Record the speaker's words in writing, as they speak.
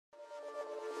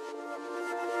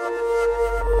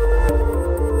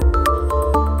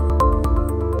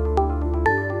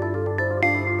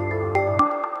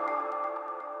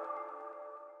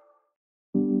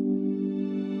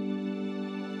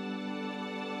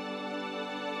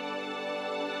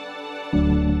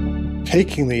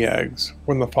taking the eggs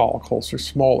when the follicles are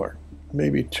smaller,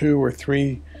 maybe 2 or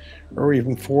 3 or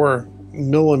even 4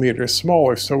 millimeters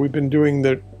smaller. So we've been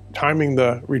timing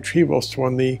the retrievals to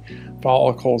when the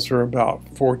follicles are about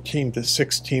 14 to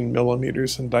 16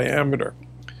 millimeters in diameter.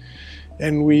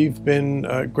 And we've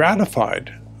been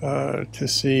gratified to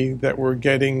see that we're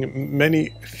getting many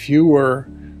fewer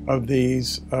of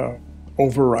these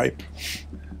overripe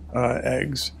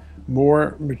eggs,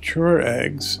 more mature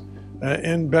eggs,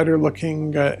 and better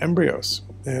looking embryos,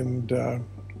 and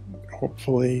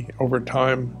hopefully over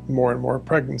time more and more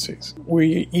pregnancies.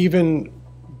 We even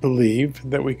believe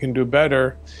that we can do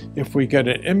better if we get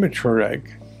an immature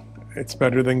egg. It's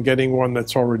better than getting one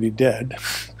that's already dead.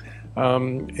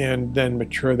 And then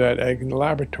mature that egg in the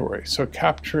laboratory. So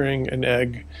capturing an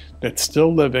egg that's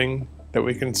still living, that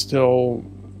we can still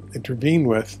intervene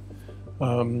with,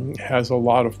 has a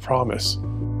lot of promise.